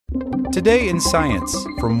Today in Science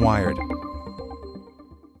from Wired.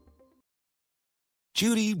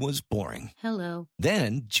 Judy was boring. Hello.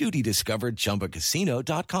 Then Judy discovered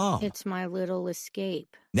ChumbaCasino.com. It's my little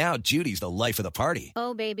escape. Now Judy's the life of the party.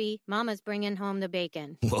 Oh, baby, mama's bringing home the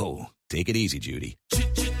bacon. Whoa, take it easy, Judy.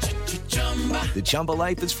 The Chumba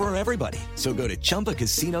life is for everybody. So go to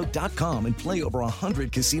ChumbaCasino.com and play over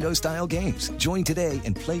 100 casino-style games. Join today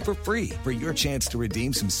and play for free for your chance to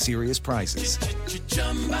redeem some serious prizes.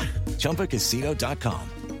 ChumbaCasino.com.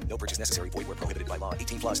 No purchase necessary. Void where prohibited by law.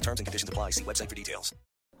 18 plus terms and conditions apply. See website for details.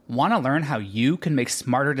 Want to learn how you can make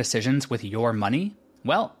smarter decisions with your money?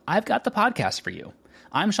 Well, I've got the podcast for you.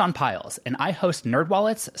 I'm Sean Piles, and I host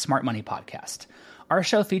NerdWallet's Smart Money Podcast. Our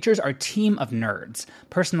show features our team of nerds,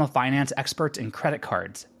 personal finance experts in credit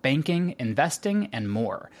cards, banking, investing, and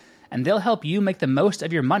more. And they'll help you make the most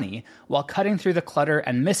of your money while cutting through the clutter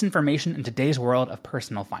and misinformation in today's world of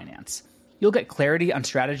personal finance. You'll get clarity on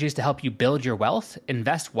strategies to help you build your wealth,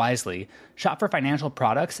 invest wisely, shop for financial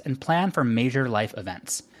products, and plan for major life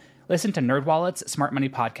events. Listen to NerdWallet's Smart Money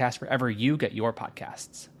Podcast wherever you get your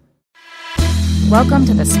podcasts. Welcome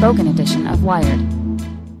to the spoken edition of Wired.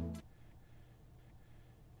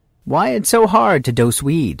 Why It's So Hard to Dose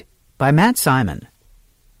Weed by Matt Simon.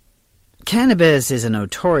 Cannabis is a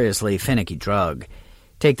notoriously finicky drug.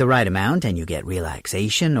 Take the right amount and you get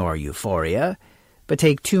relaxation or euphoria, but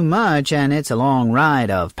take too much and it's a long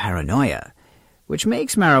ride of paranoia, which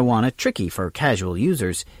makes marijuana tricky for casual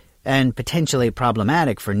users and potentially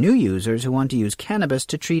problematic for new users who want to use cannabis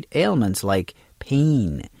to treat ailments like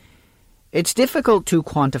pain. It's difficult to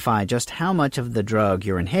quantify just how much of the drug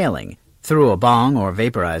you're inhaling through a bong or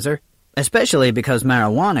vaporizer, especially because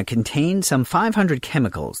marijuana contains some 500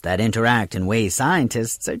 chemicals that interact in ways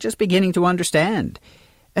scientists are just beginning to understand.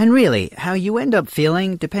 And really, how you end up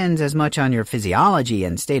feeling depends as much on your physiology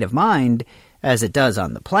and state of mind as it does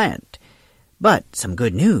on the plant. But some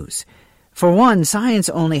good news. For one, science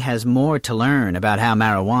only has more to learn about how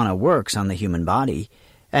marijuana works on the human body.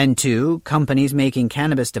 And two, companies making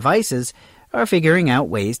cannabis devices are figuring out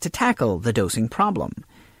ways to tackle the dosing problem.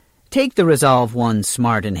 Take the Resolve 1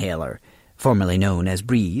 Smart Inhaler, formerly known as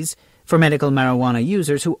Breeze, for medical marijuana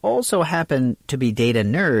users who also happen to be data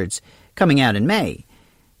nerds, coming out in May.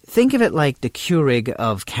 Think of it like the Keurig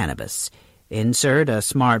of cannabis. Insert a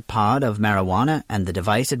smart pod of marijuana and the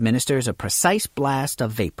device administers a precise blast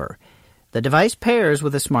of vapor. The device pairs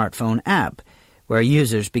with a smartphone app, where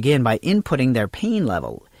users begin by inputting their pain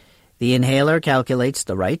level. The inhaler calculates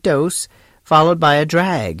the right dose, followed by a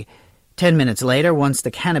drag. 10 minutes later, once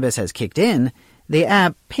the cannabis has kicked in, the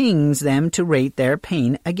app pings them to rate their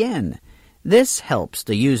pain again. This helps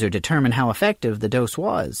the user determine how effective the dose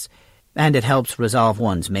was. And it helps Resolve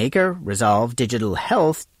 1's maker, Resolve Digital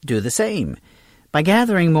Health, do the same. By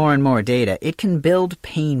gathering more and more data, it can build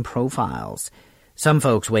pain profiles. Some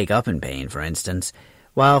folks wake up in pain, for instance,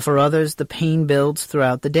 while for others the pain builds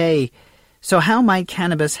throughout the day. So how might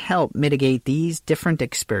cannabis help mitigate these different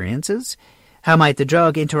experiences? How might the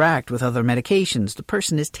drug interact with other medications the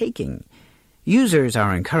person is taking? Users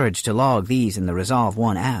are encouraged to log these in the Resolve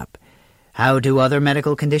 1 app. How do other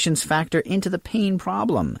medical conditions factor into the pain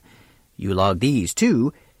problem? You log these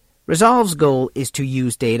too. Resolve's goal is to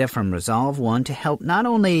use data from Resolve 1 to help not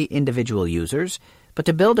only individual users, but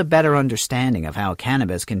to build a better understanding of how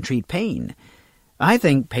cannabis can treat pain. I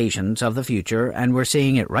think patients of the future, and we're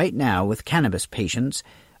seeing it right now with cannabis patients,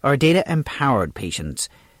 are data-empowered patients,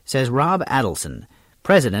 says Rob Adelson,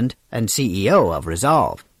 President and CEO of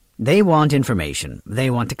Resolve. They want information. They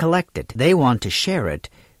want to collect it. They want to share it.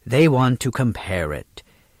 They want to compare it.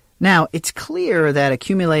 Now, it's clear that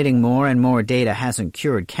accumulating more and more data hasn't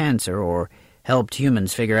cured cancer or helped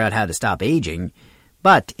humans figure out how to stop aging.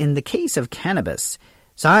 But in the case of cannabis,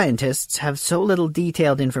 scientists have so little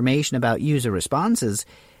detailed information about user responses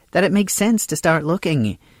that it makes sense to start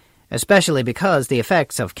looking, especially because the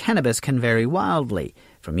effects of cannabis can vary wildly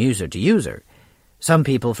from user to user. Some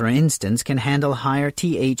people, for instance, can handle higher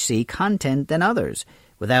THC content than others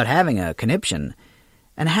without having a conniption.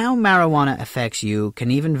 And how marijuana affects you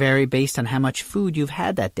can even vary based on how much food you've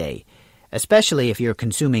had that day, especially if you're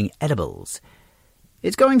consuming edibles.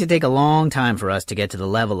 It's going to take a long time for us to get to the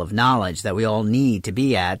level of knowledge that we all need to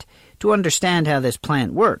be at to understand how this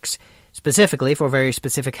plant works, specifically for very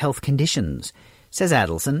specific health conditions, says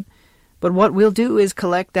Adelson. But what we'll do is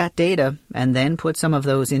collect that data and then put some of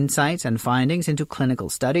those insights and findings into clinical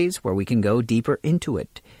studies where we can go deeper into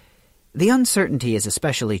it. The uncertainty is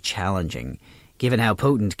especially challenging, given how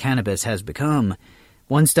potent cannabis has become.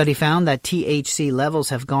 One study found that THC levels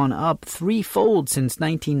have gone up 3-fold since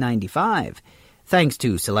 1995, thanks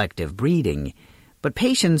to selective breeding. But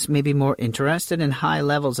patients may be more interested in high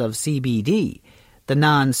levels of CBD, the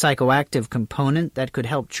non-psychoactive component that could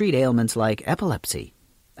help treat ailments like epilepsy.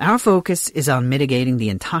 Our focus is on mitigating the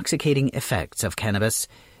intoxicating effects of cannabis,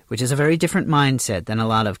 which is a very different mindset than a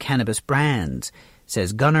lot of cannabis brands,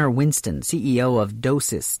 says Gunnar Winston, CEO of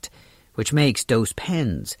Dosist, which makes dose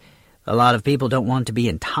pens. A lot of people don't want to be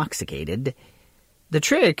intoxicated. The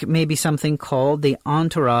trick may be something called the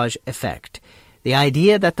entourage effect, the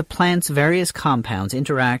idea that the plant's various compounds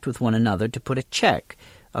interact with one another to put a check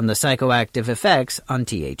on the psychoactive effects on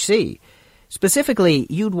THC. Specifically,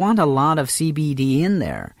 you'd want a lot of CBD in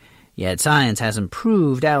there, yet science hasn't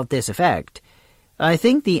proved out this effect. I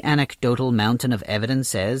think the anecdotal mountain of evidence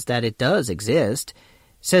says that it does exist,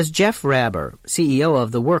 says Jeff Raber, CEO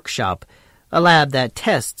of The Workshop, a lab that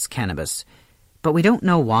tests cannabis. But we don't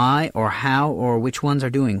know why or how or which ones are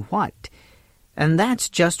doing what. And that's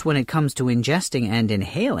just when it comes to ingesting and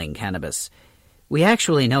inhaling cannabis. We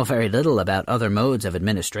actually know very little about other modes of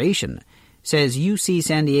administration, says UC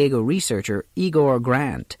San Diego researcher Igor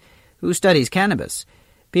Grant, who studies cannabis.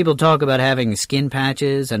 People talk about having skin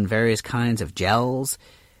patches and various kinds of gels.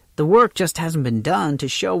 The work just hasn't been done to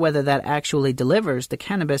show whether that actually delivers the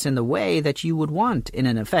cannabis in the way that you would want in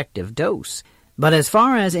an effective dose. But as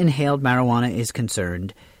far as inhaled marijuana is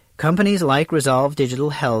concerned, companies like Resolve Digital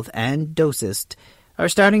Health and Dosist are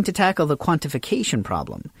starting to tackle the quantification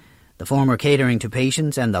problem, the former catering to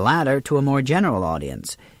patients and the latter to a more general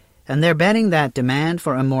audience, and they're betting that demand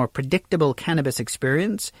for a more predictable cannabis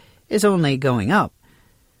experience is only going up.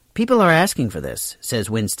 People are asking for this, says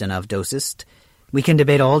Winston of Dosist. We can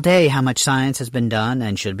debate all day how much science has been done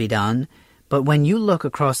and should be done, but when you look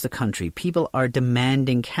across the country, people are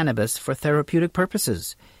demanding cannabis for therapeutic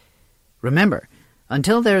purposes. Remember,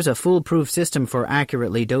 until there's a foolproof system for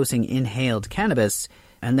accurately dosing inhaled cannabis,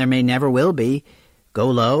 and there may never will be, go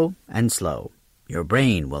low and slow. Your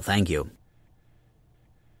brain will thank you.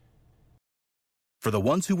 For the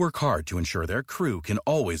ones who work hard to ensure their crew can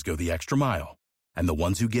always go the extra mile, and the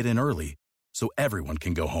ones who get in early so everyone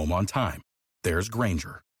can go home on time, there's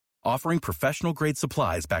Grainger, offering professional-grade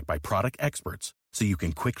supplies backed by product experts so you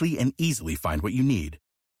can quickly and easily find what you need.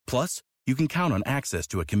 Plus, you can count on access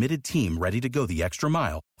to a committed team ready to go the extra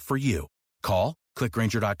mile for you. Call, click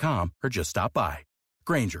Grainger.com, or just stop by.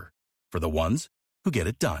 Grainger, for the ones who get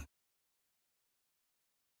it done.